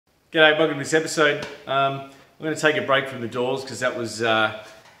G'day, welcome to this episode. I'm going to take a break from the doors because that was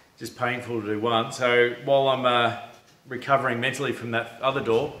just painful to do one. So while I'm recovering mentally from that other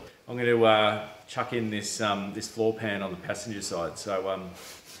door, I'm going to chuck in this this floor pan on the passenger side. So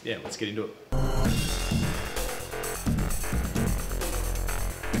yeah, let's get into it.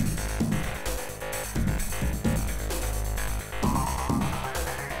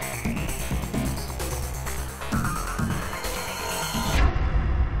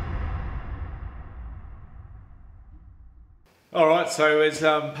 Alright, so as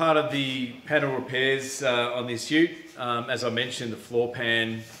part of the panel repairs on this ute, as I mentioned, the floor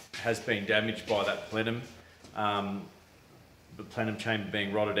pan has been damaged by that plenum, the plenum chamber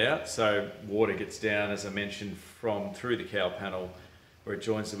being rotted out, so water gets down, as I mentioned, from through the cowl panel where it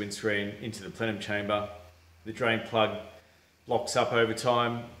joins the windscreen into the plenum chamber. The drain plug locks up over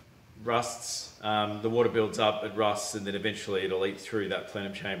time, rusts, the water builds up, it rusts, and then eventually it'll eat through that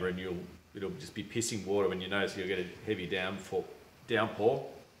plenum chamber and it'll just be pissing water when you notice you'll get a heavy downpour.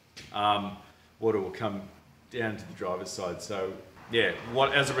 Water will come down to the driver's side. So yeah,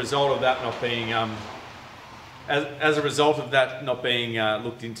 as a result of that not being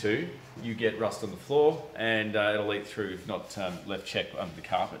looked into, you get rust on the floor, and it'll eat through if not left checked under the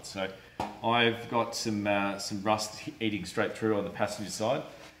carpet. So I've got some rust eating straight through on the passenger side.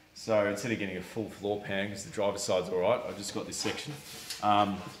 So instead of getting a full floor pan, because the driver's side's all right, I've just got this section.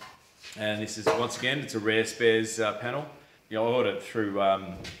 And this is, once again, it's a rare spares panel. I ordered it through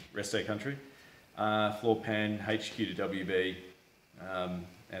Resto Country. Floor pan HQ to WB,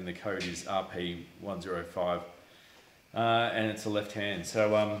 and the code is RP105. And it's a left hand.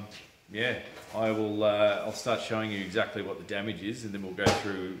 So yeah, I'll start showing you exactly what the damage is, and then we'll go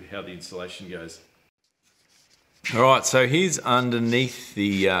through how the installation goes. All right, so here's underneath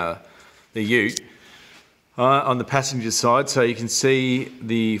the ute. On the passenger side, so you can see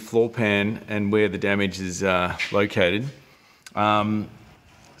the floor pan and where the damage is located.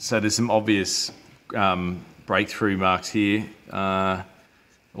 So there's some obvious breakthrough marks here.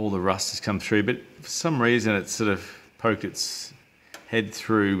 All the rust has come through, but for some reason it's sort of poked its head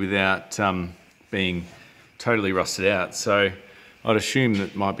through without being totally rusted out. So I'd assume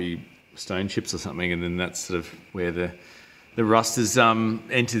that might be stone chips or something, and then that's sort of where the rust has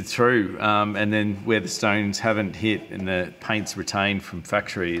entered through, and then where the stones haven't hit and the paint's retained from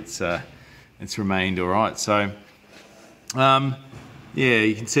factory, it's remained all right. So yeah,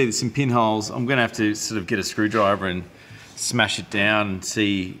 you can see there's some pinholes. I'm going to have to sort of get a screwdriver and smash it down and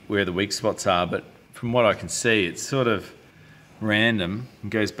see where the weak spots are. But from what I can see, it's sort of random. It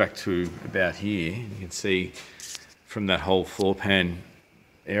goes back to about here. You can see from that whole floor pan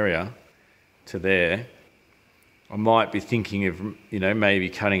area to there. I might be thinking of, maybe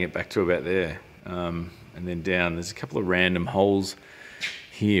cutting it back to about there, and then down. There's a couple of random holes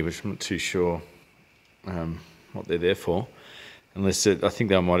here, which I'm not too sure what they're there for. Unless I think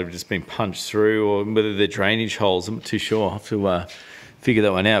they might have just been punched through, or whether they're drainage holes. I'm not too sure. I'll have to figure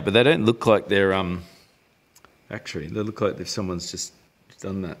that one out. But they don't look like they're factory. They look like if someone's just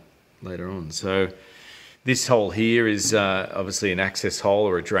done that later on. So this hole here is obviously an access hole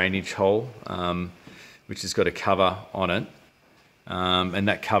or a drainage hole, which has got a cover on it, and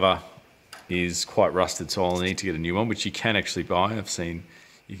that cover is quite rusted, so I'll need to get a new one, which you can actually buy. I've seen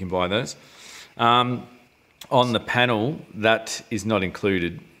you can buy those. On the panel, that is not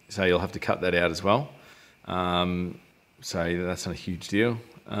included, so you'll have to cut that out as well. So that's not a huge deal,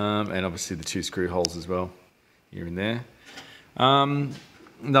 and obviously the two screw holes as well, here and there.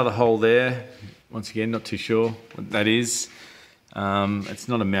 Another hole there, once again, not too sure what that is. It's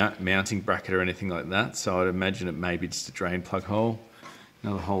not a mounting bracket or anything like that, so I'd imagine it may be just a drain plug hole.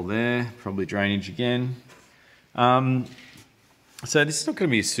 Another hole there, probably drainage again. So this is not going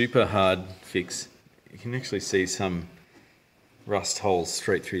to be a super hard fix. You can actually see some rust holes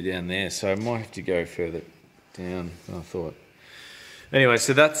straight through down there, so I might have to go further down than I thought. Anyway,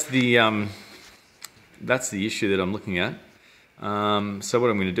 so that's the issue that I'm looking at. So what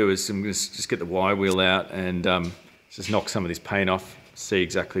I'm going to do is I'm going to just get the Y wheel out and just knock some of this paint off, see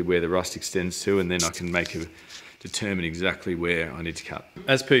exactly where the rust extends to, and then I can determine exactly where I need to cut.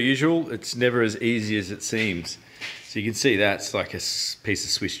 As per usual, it's never as easy as it seems. So you can see that's like a piece of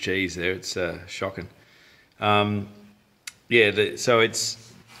Swiss cheese there. It's shocking. Yeah, so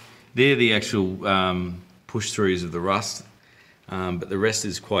they're the actual push throughs of the rust, but the rest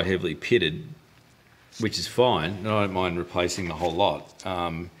is quite heavily pitted, which is fine. I don't mind replacing the whole lot.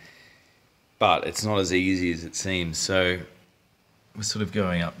 But it's not as easy as it seems. So we're sort of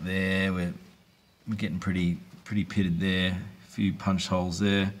going up there. We're getting pretty pitted there. A few punch holes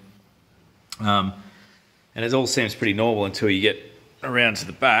there. And it all seems pretty normal until you get around to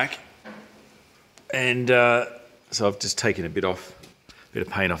the back, and so I've just taken a bit of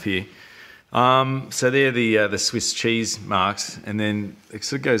paint off here. So they're the Swiss cheese marks, and then it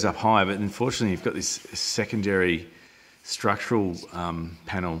sort of goes up high, but unfortunately you've got this secondary structural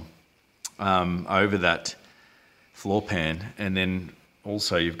panel over that floor pan, and then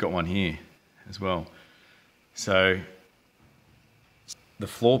also you've got one here as well. So the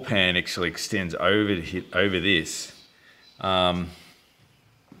floor pan actually extends over this, and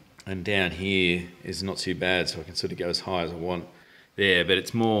down here is not too bad, so I can sort of go as high as I want there, but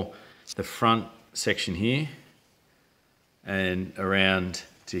it's more the front section here and around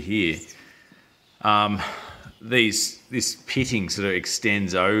to here. This pitting sort of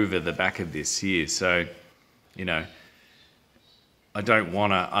extends over the back of this here, so you know, I don't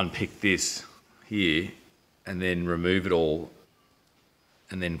want to unpick this here and then remove it all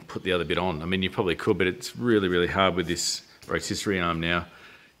and then put the other bit on. I mean, you probably could, but it's really, really hard with this rotisserie arm now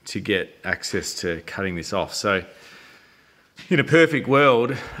to get access to cutting this off. So in a perfect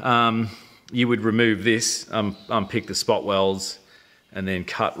world, you would remove this, unpick the spot welds, and then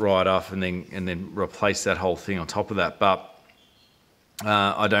cut right off, and then replace that whole thing on top of that. But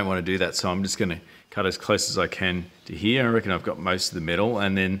I don't want to do that, so I'm just going to cut as close as I can to here. I reckon I've got most of the metal,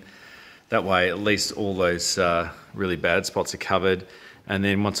 and then that way at least all those really bad spots are covered. And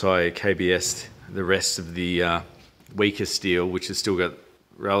then once I KBS'd the rest of the weaker steel, which has still got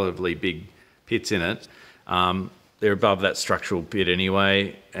relatively big pits in it, they're above that structural bit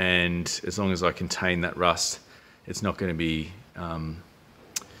anyway, and as long as I contain that rust, it's not going to be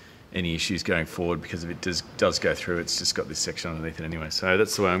any issues going forward, because if it does go through, it's just got this section underneath it anyway. So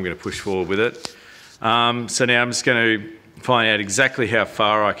that's the way I'm going to push forward with it. So now I'm just going to find out exactly how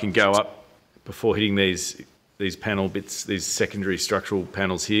far I can go up before hitting these panel bits, these secondary structural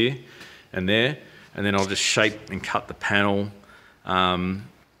panels here and there, and then I'll just shape and cut the panel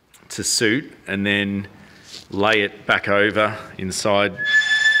to suit, and then lay it back over inside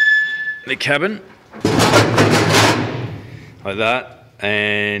the cabin like that,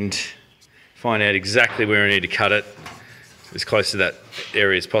 and find out exactly where I need to cut it as close to that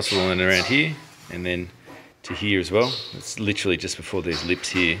area as possible, and around here, and then to here as well. It's literally just before these lips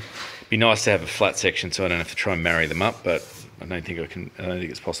here. It'd be nice to have a flat section so I don't have to try and marry them up, but I don't think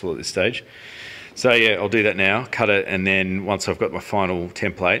it's possible at this stage. So yeah, I'll do that now, cut it, and then once I've got my final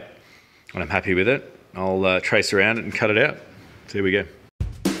template and I'm happy with it, I'll trace around it and cut it out. So here we go.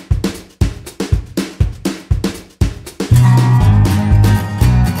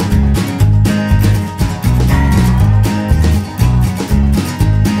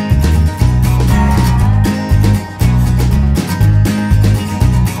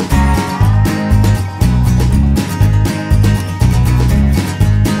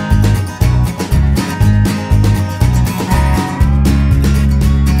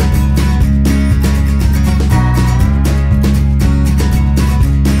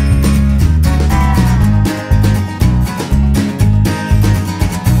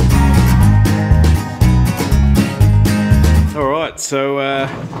 So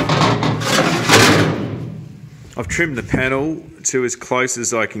I've trimmed the panel to as close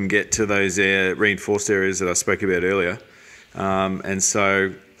as I can get to those reinforced areas that I spoke about earlier, and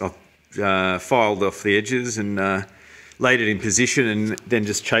so I've filed off the edges and laid it in position, and then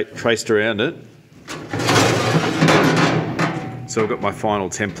just traced around it. So I've got my final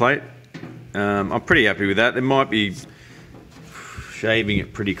template. I'm pretty happy with that. There might be shaving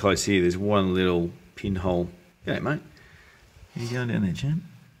it pretty close here. There's one little pinhole. Yeah, mate. You going down there, champ?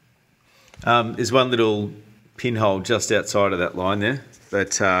 There's one little pinhole just outside of that line there,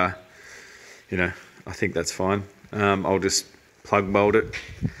 but you know, I think that's fine. I'll just plug bolt it.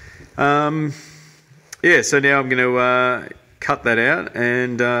 Yeah, so now I'm going to cut that out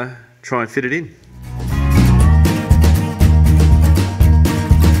and try and fit it in.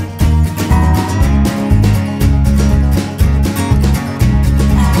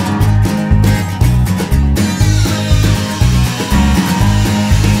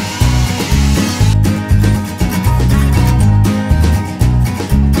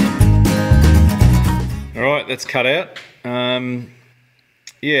 That's cut out.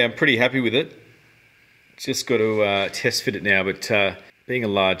 Yeah, I'm pretty happy with it. Just got to test fit it now, but being a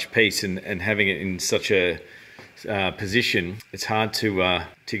large piece and having it in such a position, it's hard to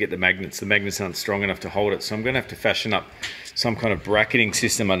get the magnets. The magnets aren't strong enough to hold it, so I'm going to have to fashion up some kind of bracketing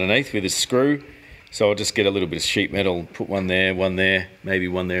system underneath with a screw. So I'll just get a little bit of sheet metal, put one there, maybe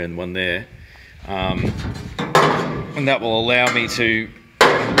one there and one there. And that will allow me to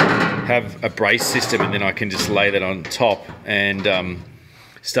have a brace system, and then I can just lay that on top and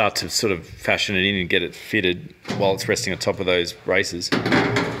start to sort of fashion it in and get it fitted while it's resting on top of those braces.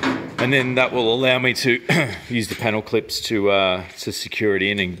 And then that will allow me to use the panel clips to secure it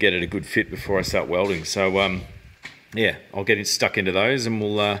in and get it a good fit before I start welding. So yeah, I'll get it stuck into those and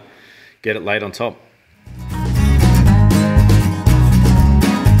we'll get it laid on top.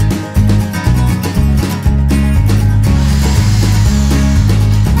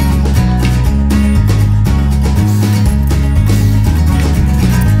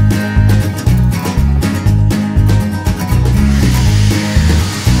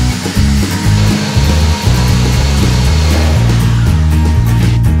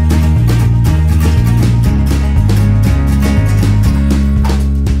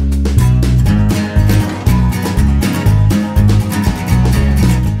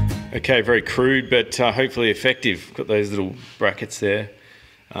 Okay, very crude, but hopefully effective. Got those little brackets there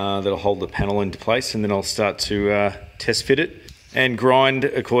that'll hold the panel into place, and then I'll start to test fit it and grind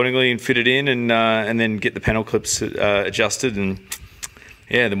accordingly and fit it in, and then get the panel clips adjusted, and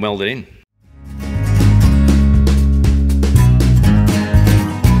yeah, then weld it in.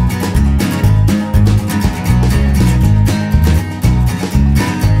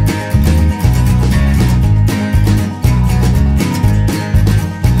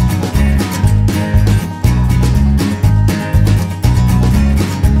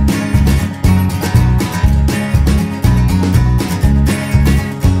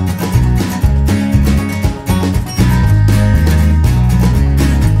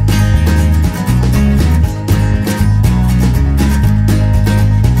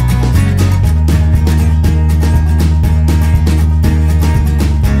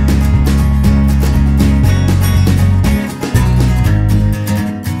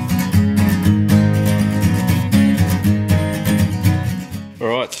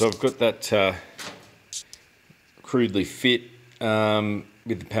 So I've got that crudely fit with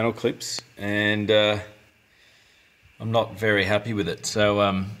the panel clips, and I'm not very happy with it. So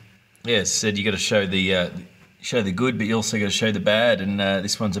yeah, as I said, you got to show the good, but you also got to show the bad, and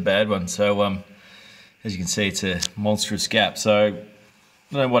this one's a bad one. So as you can see, it's a monstrous gap. So I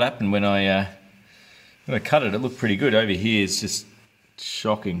don't know what happened when I cut it. It looked pretty good. Over here it's just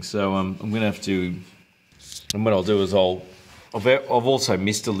shocking. So I'm going to have to, and what I'll do is I've also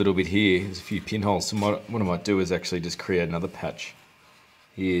missed a little bit here. There's a few pinholes. So what I might do is actually just create another patch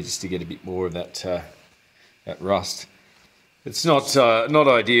here just to get a bit more of that that rust. It's not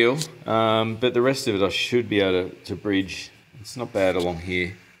ideal, but the rest of it I should be able to bridge. It's not bad along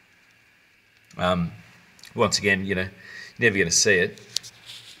here. Once again, you know, you're never going to see it,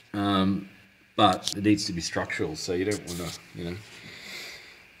 but it needs to be structural. So you don't want to, you know,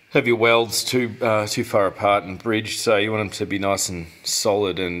 have your welds too far apart and bridged, so you want them to be nice and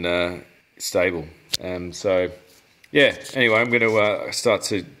solid and stable. So yeah. Anyway, I'm going to start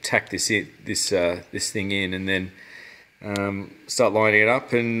to tack this thing in, and then start lining it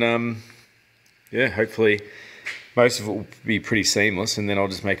up, and yeah, hopefully most of it will be pretty seamless, and then I'll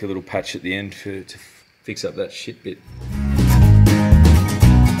just make a little patch at the end to fix up that shit bit.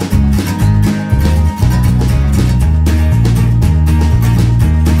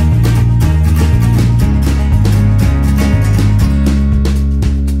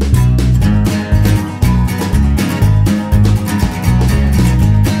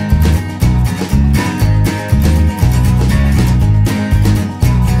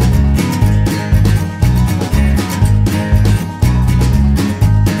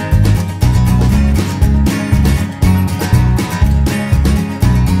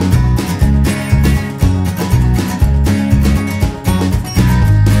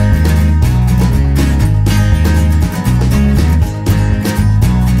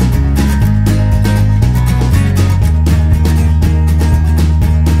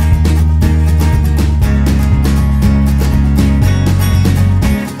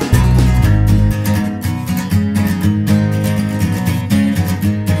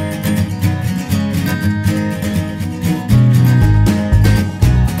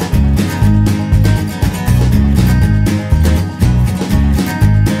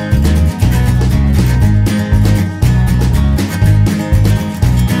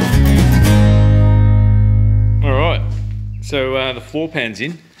 So the floor pan's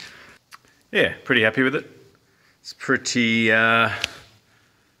in. Yeah, pretty happy with it. It's pretty rough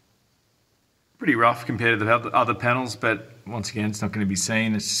compared to the other panels, but once again, it's not going to be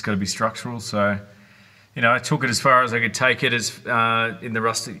seen. It's just got to be structural. So, you know, I took it as far as I could take it as in the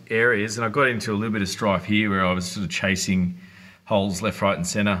rustic areas, and I got into a little bit of strife here where I was sort of chasing holes left, right, and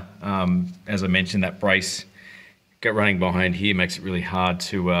centre. As I mentioned, that brace running behind here makes it really hard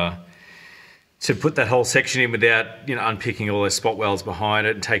to to put that whole section in without, you know, unpicking all those spot welds behind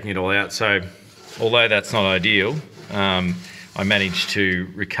it and taking it all out. So although that's not ideal, I managed to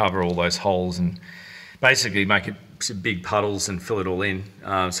recover all those holes and basically make it some big puddles and fill it all in.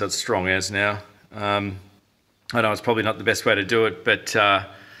 So it's strong as now. I know it's probably not the best way to do it, but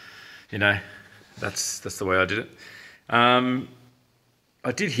you know, that's the way I did it.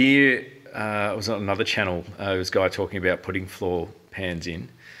 I did hear, I was on another channel, there was a guy talking about putting floor pans in,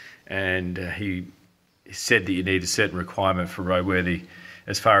 and he said that you need a certain requirement for roadworthy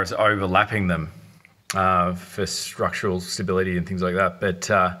as far as overlapping them for structural stability and things like that. But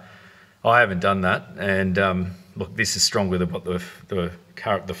I haven't done that, and look, this is stronger than what the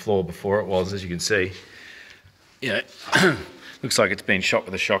floor before it was, as you can see. You know, looks like it's been shot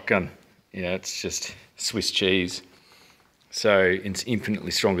with a shotgun. You know, it's just Swiss cheese. So it's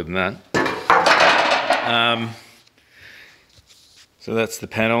infinitely stronger than that. So that's the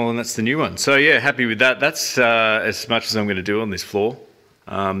panel, and that's the new one. So yeah, happy with that. That's as much as I'm going to do on this floor.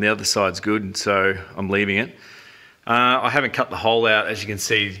 The other side's good, so I'm leaving it. I haven't cut the hole out, as you can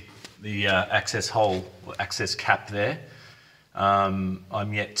see, the access hole, or access cap there.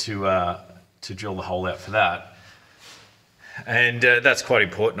 I'm yet to drill the hole out for that. And that's quite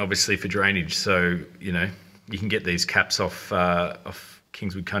important, obviously, for drainage. So, you know, you can get these caps off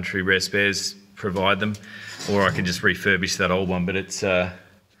Kingswood Country Rare Spares, provide them, or I can just refurbish that old one, but it's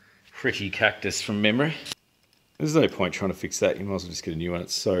pretty cactus from memory. There's no point trying to fix that. You might as well just get a new one.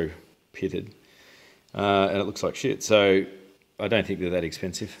 It's so pitted. And it looks like shit. So I don't think they're that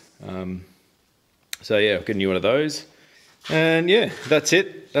expensive. So yeah, I'll get a new one of those. And yeah, that's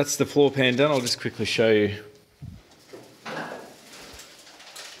it. That's the floor pan done. I'll just quickly show you.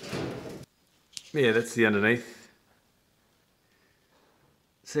 Yeah, that's the underneath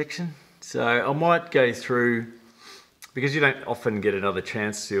section. So I might go through, because you don't often get another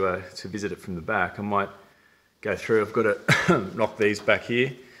chance to visit it from the back, I might go through. I've got to knock these back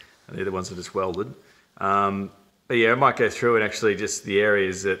here. They're the ones that I just welded. But yeah, I might go through and actually just the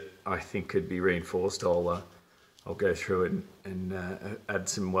areas that I think could be reinforced. I'll go through and add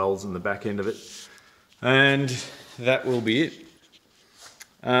some welds on the back end of it. And that will be it.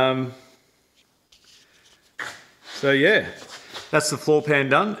 So yeah, that's the floor pan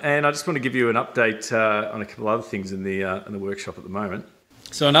done, and I just want to give you an update on a couple of other things in the workshop at the moment.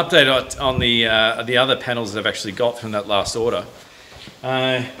 So an update on the other panels that I've actually got from that last order.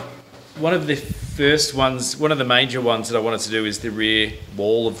 One of the first ones, one of the major ones that I wanted to do is the rear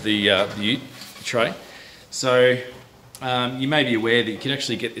wall of the ute tray. So you may be aware that you can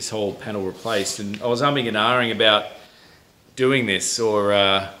actually get this whole panel replaced, and I was umming and ahhing about doing this or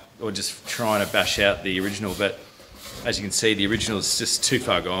just trying to bash out the original, but as you can see, the original is just too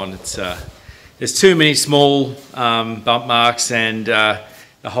far gone. It's there's too many small bump marks, and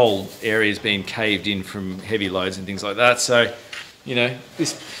the whole area is being caved in from heavy loads and things like that. So, you know,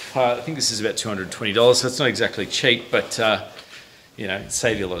 this part, I think this is about $220, so it's not exactly cheap, but you know, it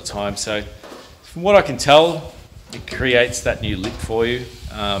saves you a lot of time. So, from what I can tell, it creates that new lip for you,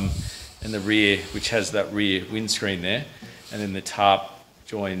 and the rear, which has that rear windscreen there, and then the tarp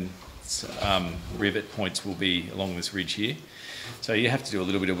join rivet points will be along this ridge here. So you have to do a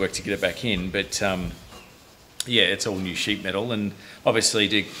little bit of work to get it back in, but yeah, it's all new sheet metal, and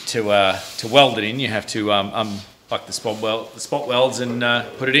obviously to weld it in, you have to unbuck the spot welds and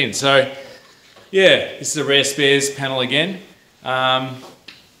put it in. So yeah, this is a Rare Spares panel again.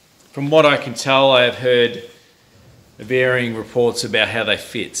 From what I can tell, I have heard varying reports about how they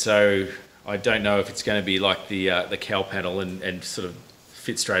fit. So I don't know if it's going to be like the cowl panel and sort of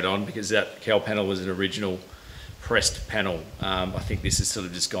fit straight on, because that cowl panel was an original pressed panel. I think this has sort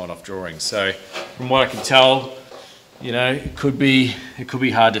of just gone off drawing. So from what I can tell, you know, it could be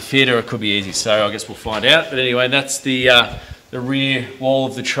hard to fit, or it could be easy. So I guess we'll find out. But anyway, that's the rear wall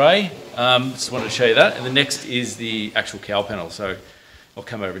of the tray. Just wanted to show you that. And the next is the actual cowl panel. So I'll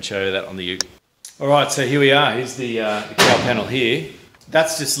come over and show you that on the ute. All right, so here we are. Here's the cowl panel here.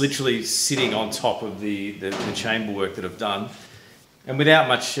 That's just literally sitting on top of the chamber work that I've done. And without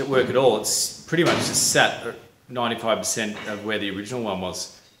much work at all, it's pretty much just sat at 95% of where the original one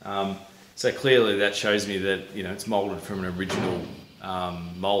was. So clearly that shows me that, you know, it's moulded from an original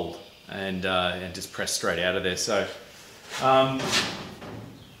mould and just pressed straight out of there. So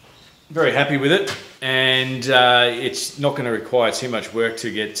very happy with it, and it's not going to require too much work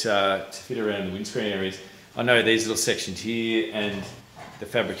to get to fit around the windscreen areas. I know these little sections here and the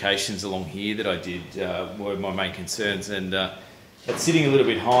fabrications along here that I did were my main concerns, and it's sitting a little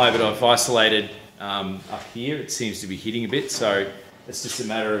bit high, but I've isolated up here. It seems to be hitting a bit, so it's just a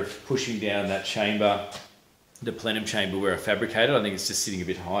matter of pushing down that chamber the plenum chamber where I fabricated. I think it's just sitting a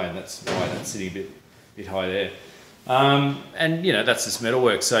bit high, and that's why that's sitting a bit high there. And you know, that's just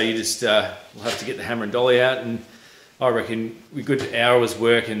metalwork, so you just we'll have to get the hammer and dolly out, and I reckon a good hour's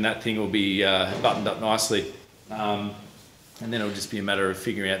work and that thing will be buttoned up nicely. And then it'll just be a matter of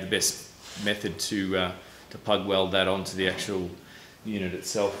figuring out the best method to plug weld that onto the actual unit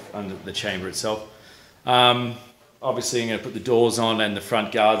itself, under the chamber itself. Obviously I'm going to put the doors on and the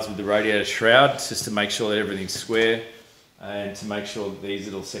front guards with the radiator shroud, just to make sure that everything's square, and to make sure that these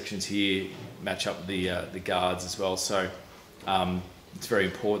little sections here match up with the guards as well. So it's very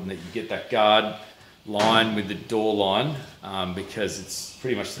important that you get that guard line with the door line, because it's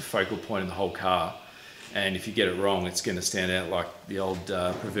pretty much the focal point of the whole car. And if you get it wrong, it's going to stand out like the old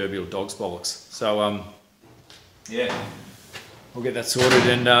proverbial dog's bollocks. So yeah, we'll get that sorted,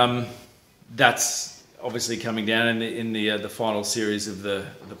 and that's obviously coming down in the final series of the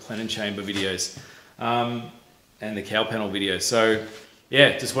plenum chamber videos, and the cowl panel video. So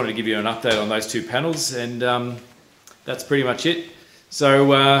yeah, just wanted to give you an update on those two panels, and that's pretty much it.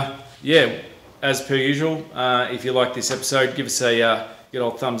 So yeah, as per usual, if you like this episode, give us a good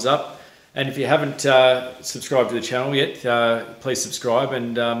old thumbs up. And if you haven't subscribed to the channel yet, please subscribe,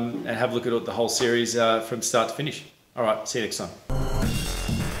 and have a look at the whole series from start to finish. All right, see you next time.